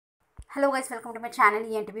Hello guys, welcome to my channel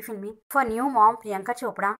ENTB Filmy. For new mom Priyanka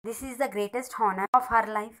Chopra, this is the greatest honor of her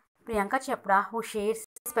life. Priyanka Chopra, who shares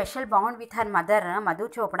a special bond with her mother Madhu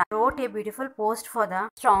Chopra, wrote a beautiful post for the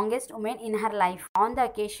strongest woman in her life. On the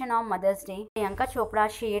occasion of Mother's Day, Priyanka Chopra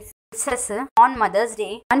shares wishes on Mother's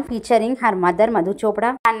Day, one featuring her mother Madhu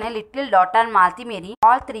Chopra and a little daughter Malti Mary,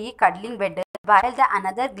 all three cuddling bed, while the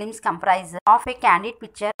another glimpse comprises of a candid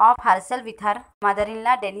picture of herself with her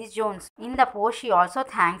mother-in-law Denise Jones. In the post, she also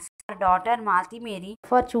thanks her daughter Malti Mary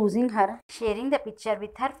for choosing her, sharing the picture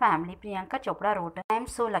with her family. Priyanka Chopra wrote, "I am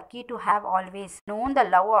so lucky to have always known the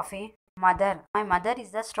love of a mother. My mother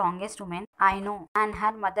is the strongest woman I know, and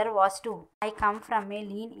her mother was too. I come from a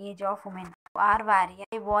lean age of women who are warriors.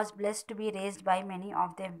 I was blessed to be raised by many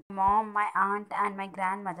of them. Mom, my aunt, and my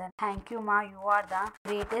grandmother. Thank you, Ma. You are the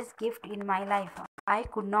greatest gift in my life. I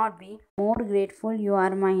could not be more grateful. You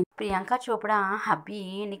are mine." Priyanka Chopra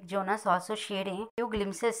hubby Nick Jonas also shared a few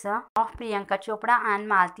glimpses of Priyanka Chopra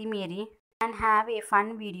and Malti Mary and have a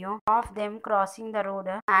fun video of them crossing the road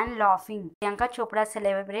and laughing. Priyanka Chopra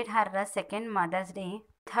celebrated her second Mother's Day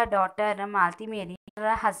with her daughter Malti Mary.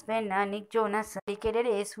 Her husband Nick Jonas dedicated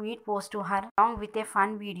a sweet post to her along with a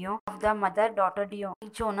fun video of the mother-daughter duo.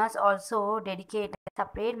 Nick Jonas also dedicated a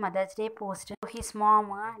separate Mother's Day post to his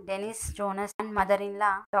mom Denise Jonas and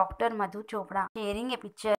mother-in-law Dr. Madhu Chopra, sharing a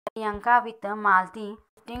picture of Priyanka with Malti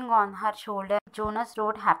sitting on her shoulder. Jonas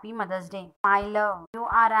wrote, "Happy Mother's Day. My love, you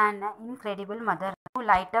are an incredible mother. You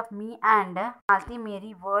light up me and Malti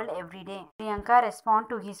Mary world every day." Priyanka responded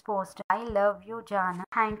to his post, "I love you, Jan.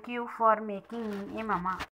 Thank you for making me a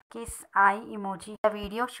mama. Kiss eye emoji." The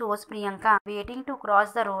video shows Priyanka waiting to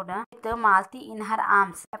cross the road with Malti in her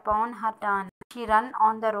arms. Upon her turn, she runs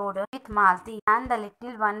on the road with Malti and the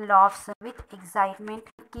little one laughs with excitement.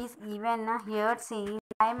 Nick is even heard saying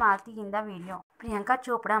 "Hi Malti" in the video. Priyanka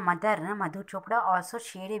Chopra mother Madhu Chopra also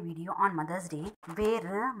shared a video on Mother's Day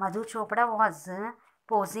where Madhu Chopra was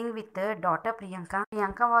posing with daughter Priyanka.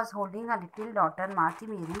 Priyanka was holding her little daughter Malti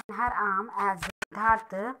Mary in her arm as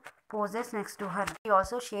Siddharth poses next to her. She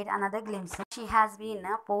also shared another glimpse. She has been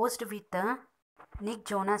posed with Nick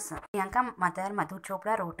Jonas. Priyanka mother Madhu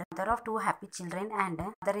Chopra wrote, "Mother of two happy children and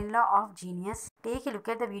mother-in-law of genius." Take a look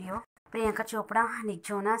at the video. Priyanka Chopra, Nick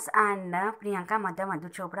Jonas and Priyanka mother Madhu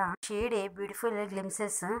Chopra shared a beautiful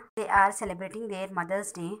glimpses. They are celebrating their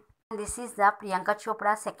Mother's Day. This is the Priyanka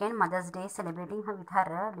Chopra second Mother's Day, celebrating her with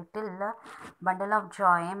her little bundle of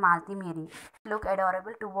joy, Malti Mary. Look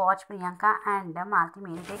adorable to watch Priyanka and Malti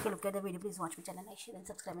Mary. Take a look at the video. Please watch my channel, like, share and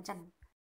subscribe my channel.